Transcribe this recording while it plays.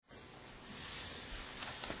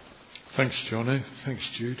Thanks, Jono. Thanks,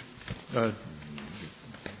 Jude.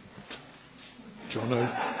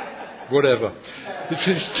 Jono. Whatever.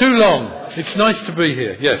 It's too long. It's nice to be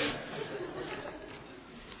here. Yes.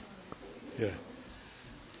 Yeah.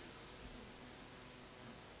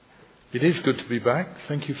 It is good to be back.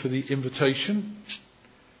 Thank you for the invitation.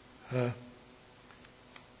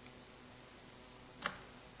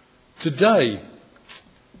 Today,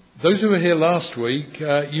 those who were here last week,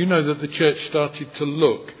 you know that the church started to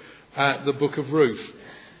look at the book of Ruth.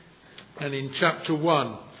 And in chapter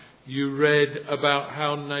 1, you read about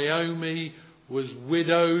how Naomi was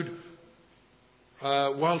widowed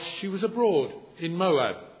whilst she was abroad in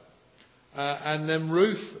Moab. And then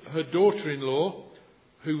Ruth, her daughter-in-law,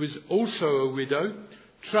 who was also a widow,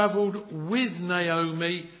 travelled with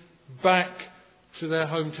Naomi back to their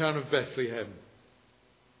hometown of Bethlehem.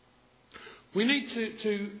 We need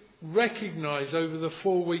to recognise over the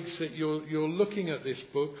 4 weeks that you're looking at this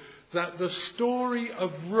book that the story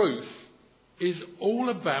of Ruth is all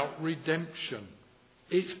about redemption.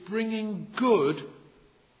 It's bringing good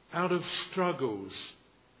out of struggles.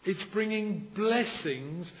 It's bringing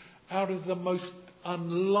blessings out of the most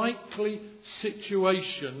unlikely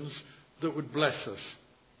situations that would bless us.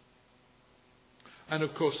 And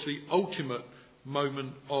of course, the ultimate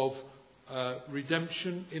moment of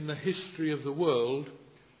redemption in the history of the world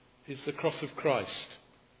is the cross of Christ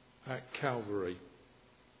at Calvary,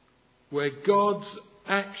 where God's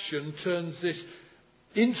action turns this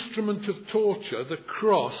instrument of torture, the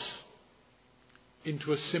cross,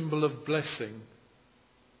 into a symbol of blessing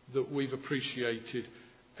that we've appreciated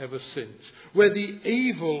ever since. Where the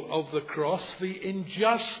evil of the cross, the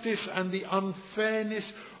injustice and the unfairness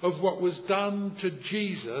of what was done to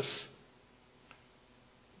Jesus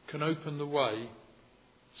can open the way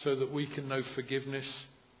so that we can know forgiveness,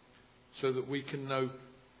 so that we can know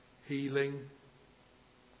healing,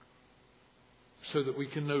 so that we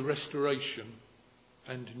can know restoration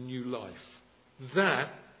and new life. That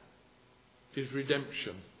is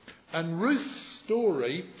redemption. And Ruth's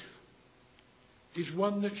story is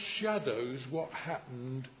one that shadows what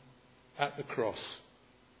happened at the cross.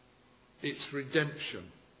 It's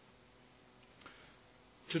redemption.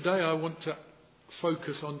 Today I want to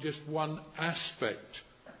focus on just one aspect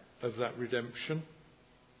of that redemption.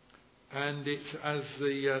 And it's, as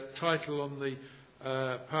the title on the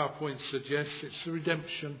PowerPoint suggests, it's the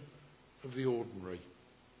redemption of the ordinary.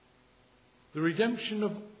 The redemption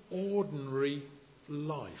of ordinary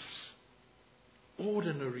lives.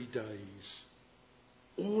 Ordinary days.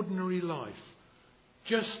 Ordinary life.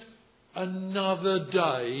 Just another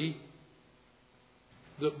day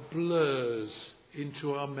that blurs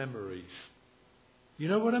into our memories. You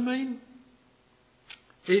know what I mean?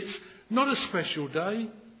 It's not a special day.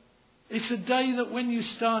 It's a day that when you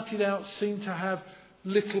started out seemed to have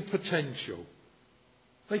little potential.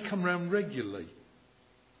 They come round regularly,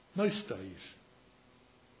 most days.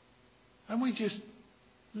 And we just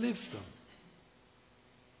live them.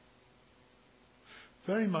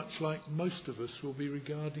 Very much like most of us will be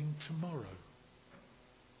regarding tomorrow.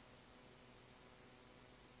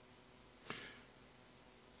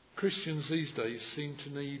 Christians these days seem to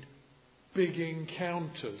need big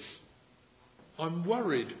encounters. I'm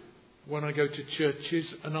worried when I go to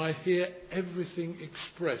churches and I hear everything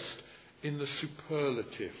expressed in the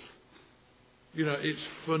superlative. You know, it's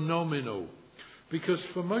phenomenal. Because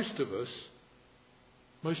for most of us,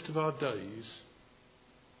 most of our days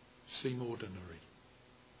seem ordinary.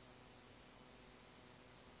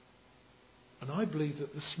 And I believe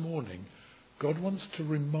that this morning God wants to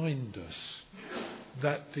remind us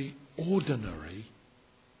that the ordinary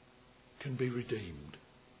can be redeemed.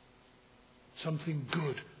 Something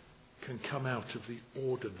good can come out of the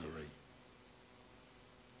ordinary.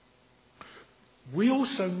 We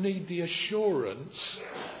also need the assurance,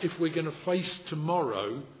 if we're going to face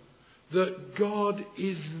tomorrow, that God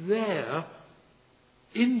is there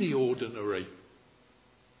in the ordinary,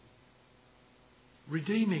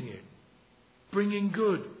 redeeming it, bringing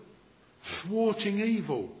good, thwarting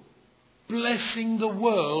evil, blessing the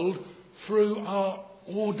world through our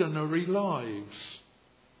ordinary lives.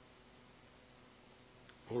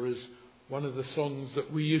 Or as one of the songs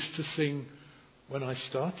that we used to sing when I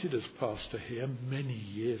started as pastor here many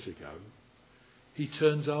years ago, he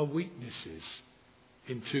turns our weaknesses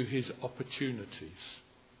into his opportunities.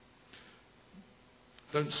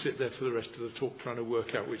 Don't sit there for the rest of the talk trying to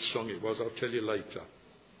work out which song it was. I'll tell you later.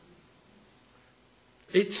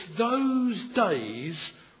 It's those days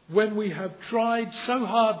when we have tried so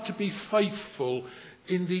hard to be faithful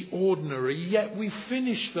in the ordinary, yet we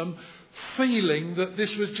finish them feeling that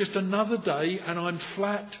this was just another day and I'm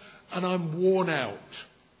flat and I'm worn out.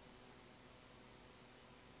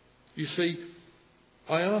 You see,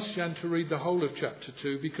 I asked Jan to read the whole of chapter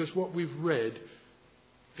 2 because what we've read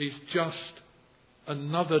is just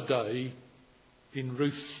another day in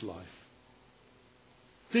Ruth's life.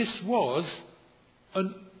 This was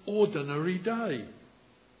an ordinary day.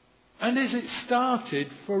 And as it started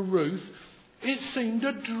for Ruth, it seemed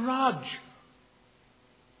a drudge.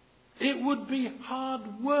 It would be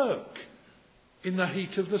hard work in the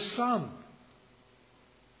heat of the sun.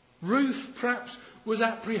 Ruth perhaps was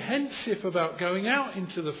apprehensive about going out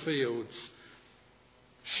into the fields.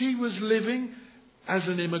 She was living as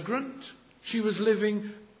an immigrant. She was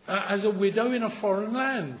living as a widow in a foreign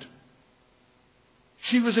land.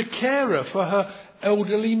 She was a carer for her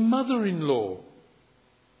elderly mother-in-law.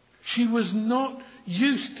 She was not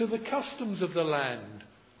used to the customs of the land.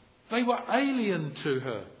 They were alien to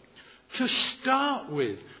her. To start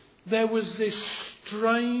with, there was this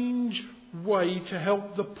strange way to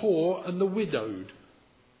help the poor and the widowed.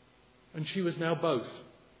 And she was now both.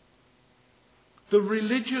 The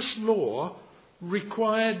religious law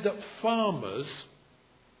required that farmers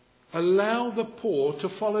allow the poor to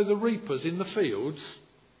follow the reapers in the fields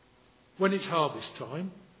when it's harvest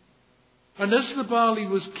time. And as the barley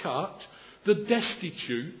was cut, the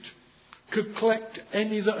destitute could collect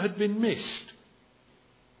any that had been missed.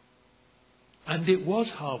 And it was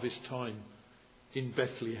harvest time in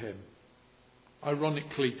Bethlehem.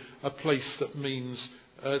 Ironically, a place that means,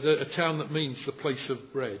 a town that means the place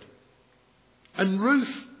of bread. And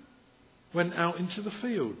Ruth went out into the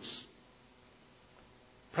fields.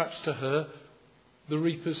 Perhaps to her, the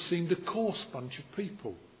reapers seemed a coarse bunch of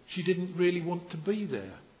people. She didn't really want to be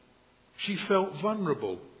there. She felt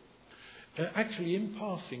vulnerable. Actually, in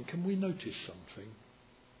passing, can we notice something?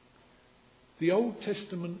 The Old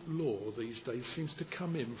Testament law these days seems to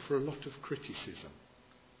come in for a lot of criticism.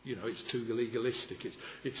 You know, it's too legalistic,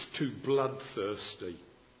 it's too bloodthirsty.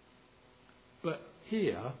 But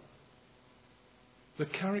here, the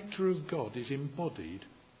character of God is embodied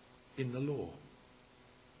in the law.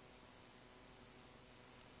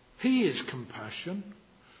 He is compassion.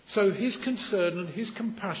 So his concern and his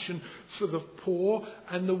compassion for the poor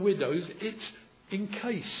and the widows, it's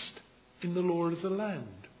encased in the law of the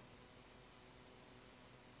land.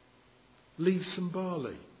 Leave some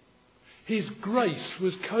barley. His grace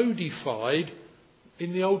was codified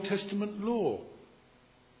in the Old Testament law.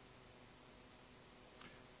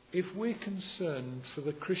 If we're concerned for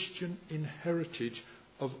the Christian inheritance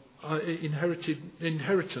of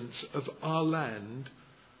our land,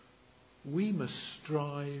 we must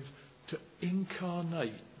strive to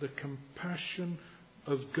incarnate the compassion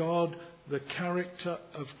of God, the character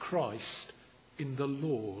of Christ in the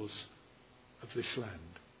laws of this land.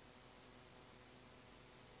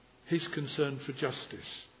 His concern for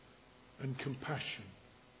justice and compassion.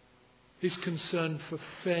 His concern for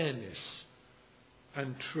fairness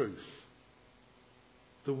and truth.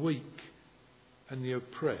 The weak and the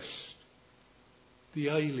oppressed. The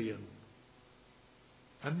alien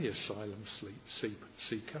and the asylum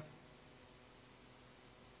seeker.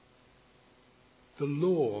 The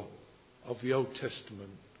law of the Old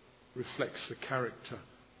Testament reflects the character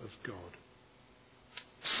of God.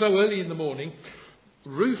 So early in the morning,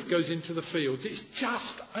 Ruth goes into the fields. It's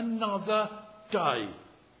just another day.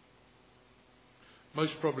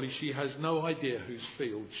 Most probably she has no idea whose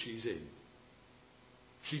field she's in.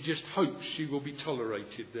 She just hopes she will be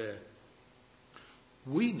tolerated there.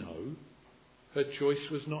 We know her choice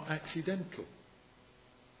was not accidental.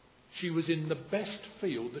 She was in the best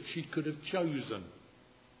field that she could have chosen.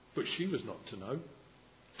 But she was not to know.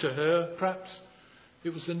 To her, perhaps,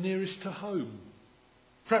 it was the nearest to home.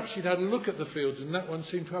 Perhaps she'd had a look at the fields and that one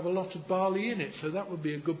seemed to have a lot of barley in it, so that would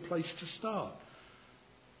be a good place to start.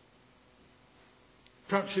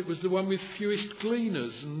 Perhaps it was the one with fewest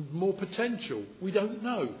gleaners and more potential. We don't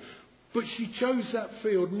know. But she chose that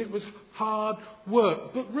field and it was hard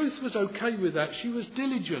work. But Ruth was okay with that. She was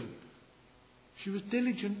diligent. She was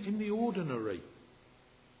diligent in the ordinary.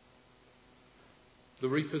 The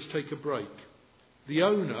reapers take a break. The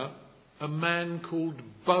owner, a man called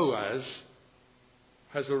Boaz,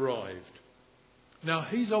 has arrived. Now,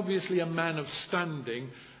 he's obviously a man of standing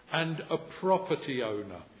and a property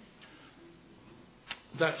owner.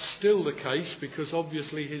 That's still the case because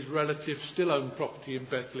obviously his relatives still own property in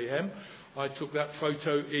Bethlehem. I took that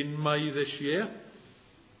photo in May this year.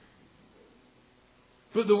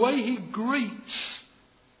 But the way he greets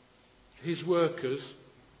his workers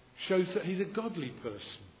shows that he's a godly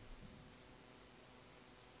person.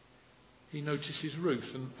 He notices Ruth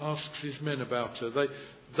and asks his men about her.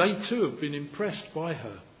 They too have been impressed by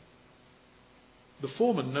her. The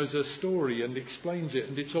foreman knows her story and explains it,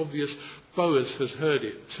 and it's obvious Boaz has heard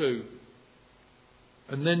it too.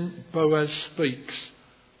 And then Boaz speaks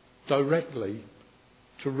directly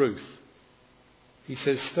to Ruth. He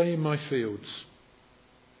says, "Stay in my fields.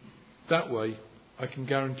 That way I can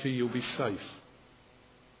guarantee you'll be safe.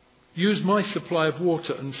 Use my supply of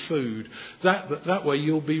water and food. That way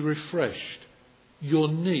you'll be refreshed. Your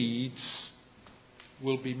needs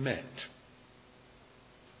will be met.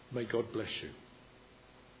 May God bless you."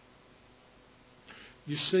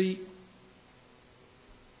 You see,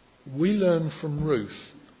 we learn from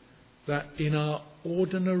Ruth that in our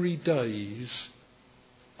ordinary days,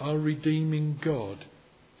 our redeeming God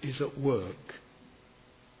is at work.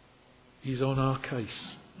 He's on our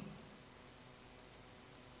case.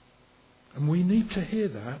 And we need to hear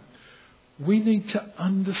that. We need to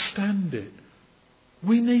understand it.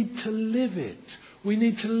 We need to live it. We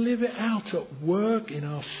need to live it out at work, in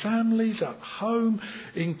our families, at home,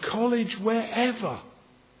 in college, wherever.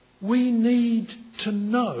 We need to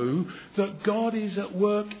know that God is at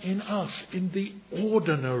work in us, in the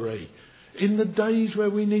ordinary, in the days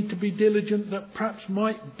where we need to be diligent that perhaps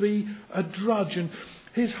might be a drudge. And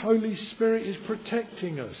His Holy Spirit is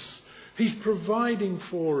protecting us. He's providing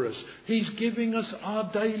for us. He's giving us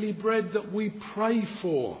our daily bread that we pray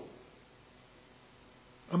for.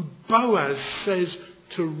 And Boaz says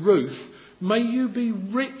to Ruth, "May you be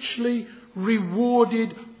richly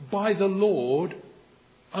rewarded by the Lord,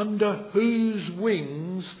 under whose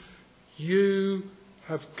wings you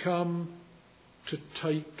have come to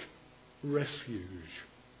take refuge."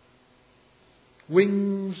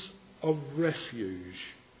 Wings of refuge.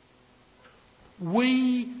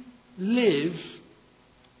 We live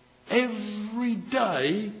every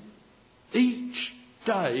day, each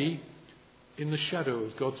day, in the shadow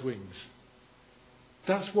of God's wings.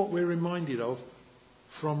 That's what we're reminded of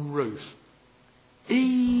from Ruth.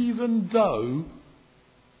 Even though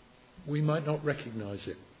we might not recognise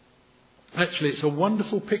it. Actually, it's a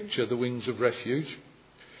wonderful picture, the wings of refuge.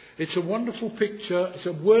 It's a wonderful picture. It's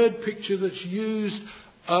a word picture that's used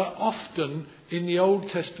often in the Old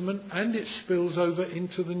Testament, and it spills over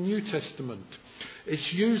into the New Testament.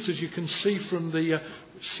 It's used, as you can see from the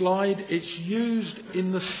slide, it's used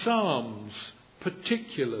in the Psalms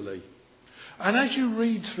particularly. And as you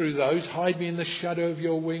read through those, "Hide me in the shadow of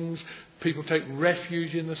your wings," people take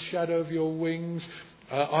refuge in the shadow of your wings.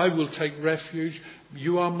 "I will take refuge.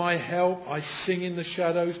 You are my help. I sing in the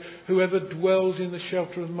shadows. Whoever dwells in the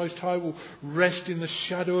shelter of the Most High will rest in the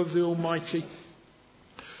shadow of the Almighty."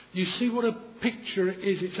 You see what a picture it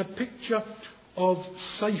is. It's a picture of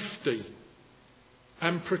safety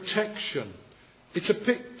and protection. It's a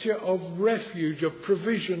picture of refuge, of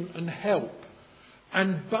provision and help.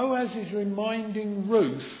 And Boaz is reminding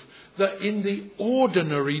Ruth that in the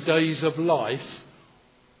ordinary days of life,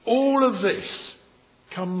 all of this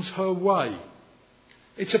comes her way.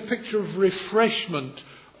 It's a picture of refreshment,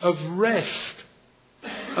 of rest,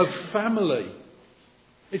 of family.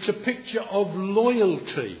 It's a picture of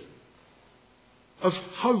loyalty, of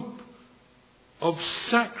hope, of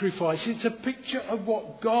sacrifice. It's a picture of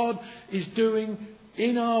what God is doing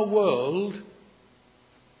in our world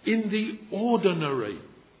in the ordinary.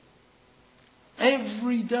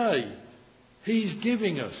 Every day He's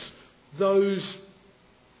giving us those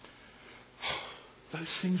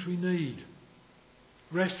things we need.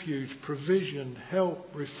 Refuge, provision, help,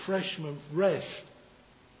 refreshment, rest.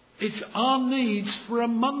 It's our needs for a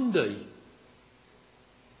Monday.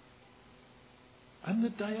 And the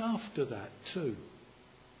day after that too.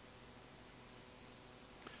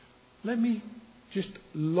 Let me just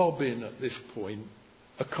lob in at this point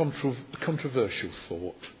a controversial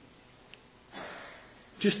thought.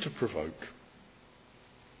 Just to provoke.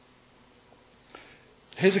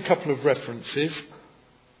 Here's a couple of references.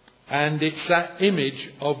 And it's that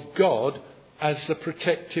image of God as the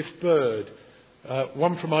protective bird.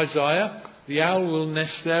 One from Isaiah. "The owl will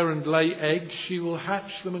nest there and lay eggs. She will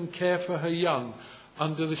hatch them and care for her young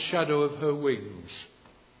under the shadow of her wings."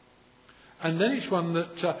 And then it's one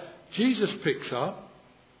that Jesus picks up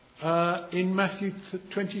in Matthew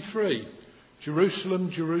 23.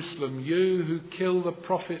 "Jerusalem, Jerusalem, you who kill the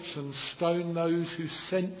prophets and stone those who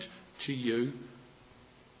sent to you.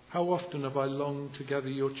 How often have I longed to gather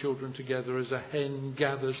your children together as a hen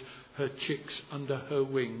gathers her chicks under her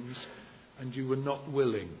wings, and you were not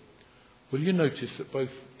willing." Will you notice that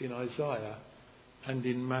both in Isaiah and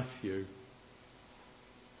in Matthew,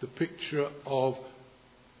 the picture of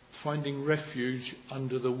finding refuge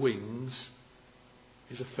under the wings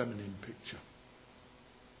is a feminine picture.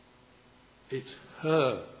 It's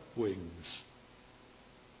her wings.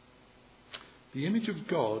 The image of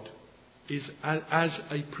God is as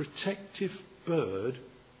a protective bird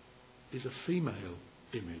is a female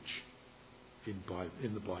image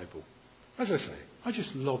in the Bible. As I say, I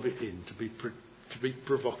just lob it in to be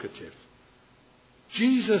provocative.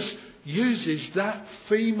 Jesus uses that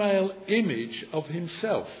female image of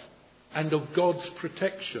himself and of God's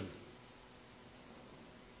protection.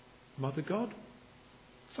 Mother God,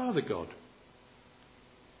 Father God.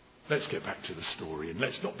 Let's get back to the story and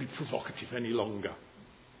let's not be provocative any longer.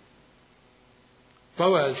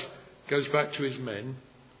 Boaz goes back to his men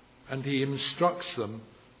and he instructs them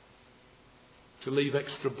to leave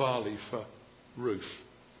extra barley for Ruth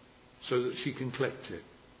so that she can collect it.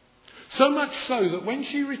 So much so that when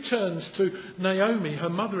she returns to Naomi, her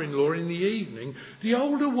mother-in-law, in the evening, the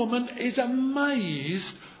older woman is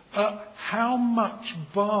amazed at how much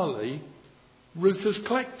barley Ruth has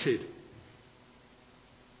collected.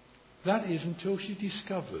 That is until she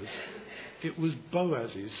discovers it was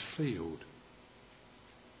Boaz's field.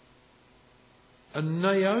 And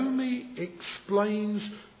Naomi explains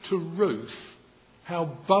to Ruth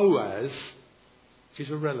how Boaz is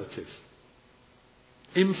a relative.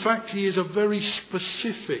 In fact, he is a very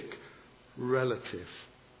specific relative.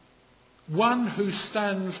 One who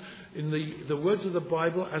stands, in the words of the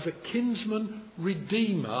Bible, as a kinsman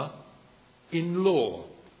redeemer in law.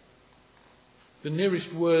 The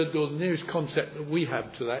nearest word or the nearest concept that we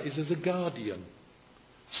have to that is as a guardian.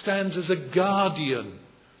 Stands as a guardian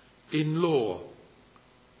in law.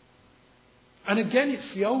 And again,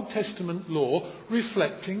 it's the Old Testament law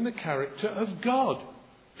reflecting the character of God.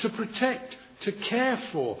 To protect, to care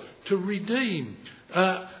for, to redeem.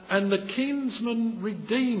 And the kinsman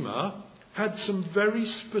redeemer had some very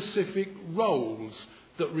specific roles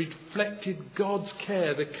that reflected God's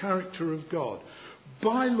care, the character of God.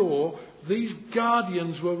 By law, these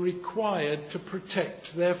guardians were required to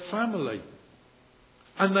protect their family.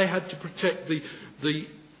 And they had to protect the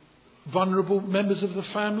vulnerable members of the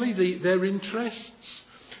family, their interests.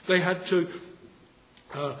 They had to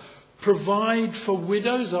provide for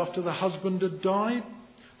widows after the husband had died.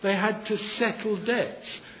 They had to settle debts.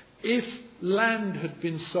 If land had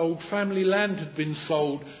been sold, family land had been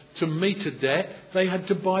sold to meet a debt, they had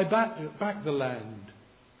to buy back the land.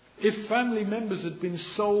 If family members had been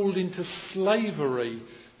sold into slavery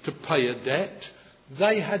to pay a debt,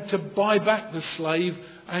 they had to buy back the slave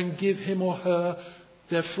and give him or her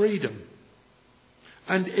their freedom.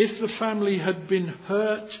 And if the family had been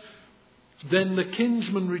hurt, then the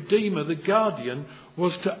kinsman redeemer, the guardian,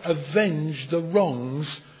 was to avenge the wrongs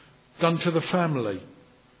done to the family.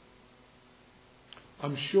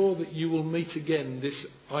 I'm sure that you will meet again this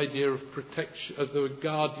idea of protection, of the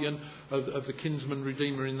guardian, of the kinsman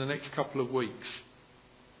redeemer in the next couple of weeks.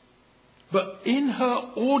 But in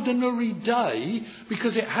her ordinary day,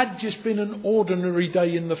 because it had just been an ordinary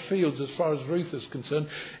day in the fields as far as Ruth is concerned,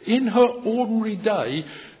 in her ordinary day,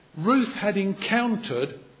 Ruth had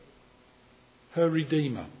encountered her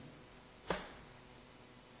Redeemer.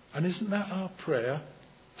 And isn't that our prayer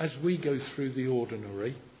as we go through the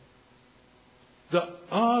ordinary? That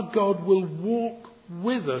our God will walk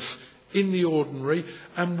with us in the ordinary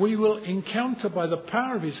and we will encounter by the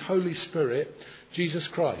power of his Holy Spirit Jesus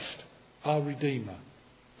Christ, our Redeemer,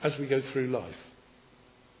 as we go through life.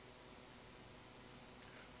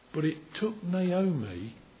 But it took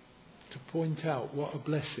Naomi to point out what a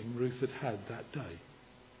blessing Ruth had had that day.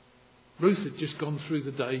 Ruth had just gone through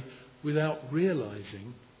the day without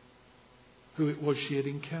realising who it was she had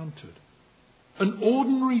encountered. An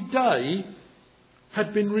ordinary day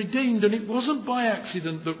had been redeemed, and it wasn't by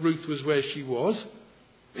accident that Ruth was where she was.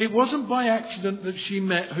 It wasn't by accident that she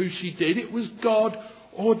met who she did. It was God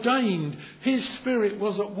ordained. His Spirit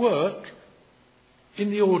was at work in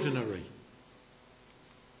the ordinary.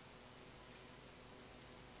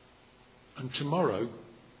 And tomorrow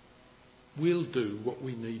we'll do what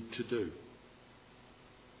we need to do.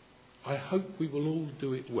 I hope we will all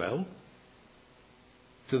do it well,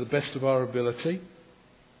 to the best of our ability,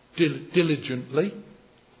 diligently,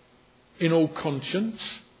 in all conscience.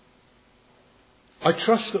 I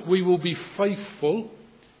trust that we will be faithful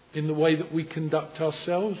in the way that we conduct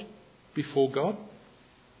ourselves before God.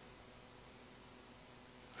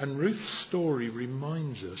 And Ruth's story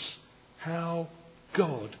reminds us how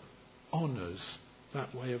God honours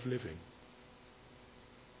that way of living.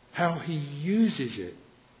 How he uses it.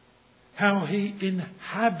 How he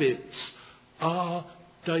inhabits our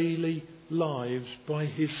daily lives by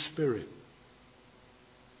his Spirit.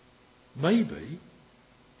 Maybe,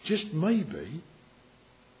 just maybe,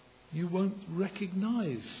 you won't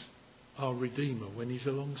recognise our Redeemer when he's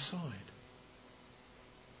alongside.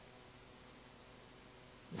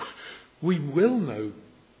 We will know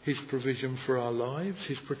His provision for our lives,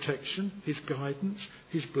 His protection, His guidance,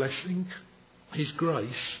 His blessing, His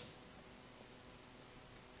grace.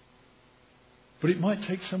 But it might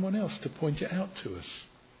take someone else to point it out to us.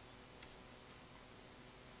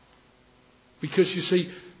 Because you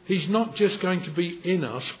see, He's not just going to be in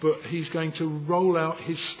us, but He's going to roll out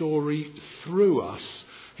His story through us.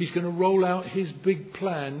 He's going to roll out His big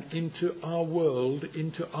plan into our world,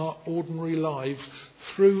 into our ordinary lives,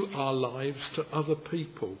 through our lives to other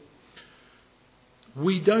people.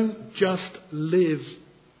 We don't just live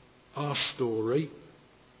our story,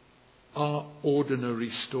 our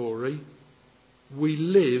ordinary story. We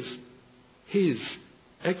live His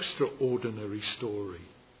extraordinary story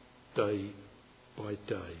day by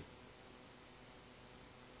day.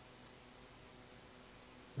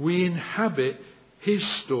 We inhabit His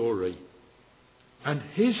story, and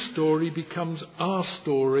His story becomes our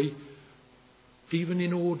story even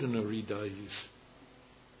in ordinary days.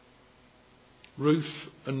 Ruth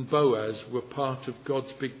and Boaz were part of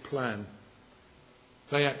God's big plan.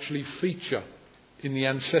 They actually feature in the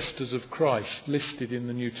ancestors of Christ listed in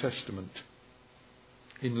the New Testament,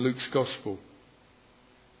 in Luke's Gospel.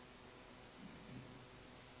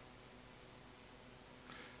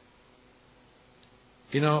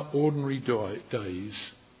 In our ordinary days,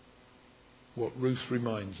 what Ruth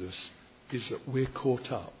reminds us is that we're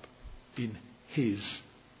caught up in His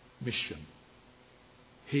mission,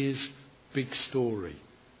 His big story.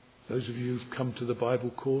 Those of you who've come to the Bible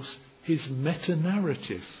course, His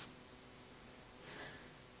meta-narrative.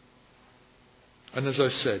 And as I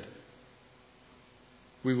said,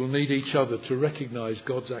 we will need each other to recognise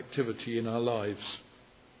God's activity in our lives,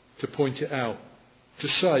 to point it out, to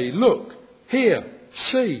say, look, here,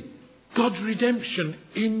 see, God's redemption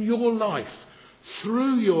in your life,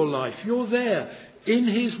 through your life. You're there, in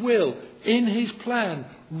His will, in His plan,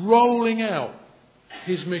 rolling out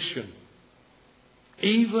His mission.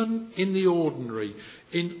 Even in the ordinary,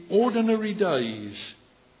 in ordinary days,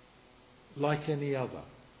 like any other.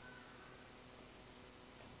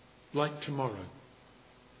 Like tomorrow,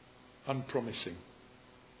 unpromising,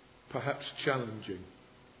 perhaps challenging.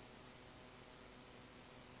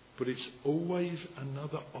 But it's always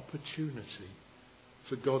another opportunity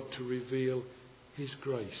for God to reveal His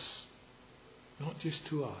grace, not just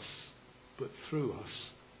to us, but through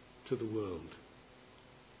us to the world.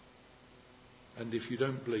 And if you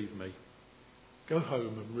don't believe me, go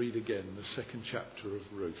home and read again the second chapter of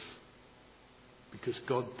Ruth, because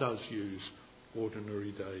God does use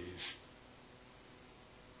ordinary days.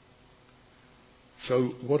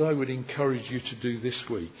 So what I would encourage you to do this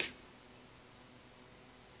week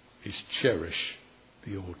is cherish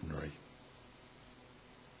the ordinary.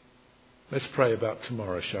 Let's pray about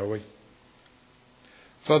tomorrow, shall we?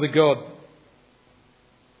 Father God,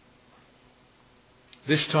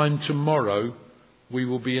 this time tomorrow we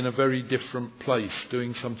will be in a very different place,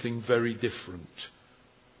 doing something very different.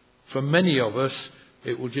 For many of us,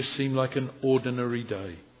 it will just seem like an ordinary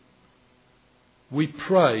day. We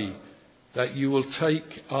pray that you will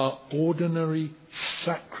take our ordinary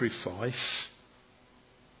sacrifice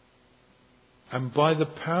and by the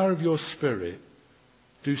power of your Spirit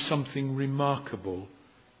do something remarkable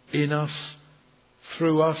in us,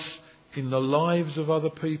 through us, in the lives of other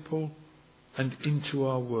people and into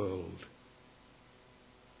our world.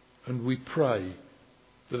 And we pray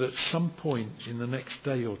that at some point in the next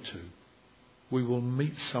day or two we will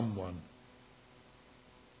meet someone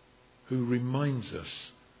who reminds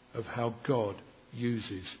us of how God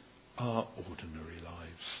uses our ordinary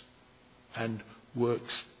lives and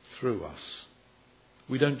works through us.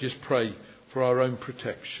 We don't just pray for our own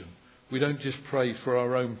protection. We don't just pray for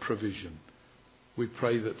our own provision. We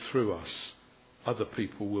pray that through us other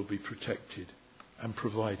people will be protected and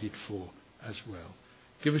provided for as well.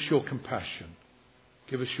 Give us your compassion.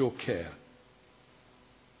 Give us your care.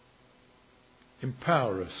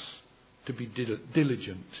 Empower us to be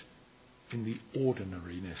diligent in the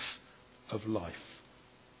ordinariness of life.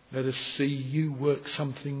 Let us see you work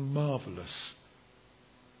something marvellous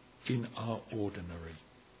in our ordinary.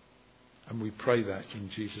 And we pray that in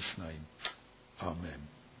Jesus' name. Amen.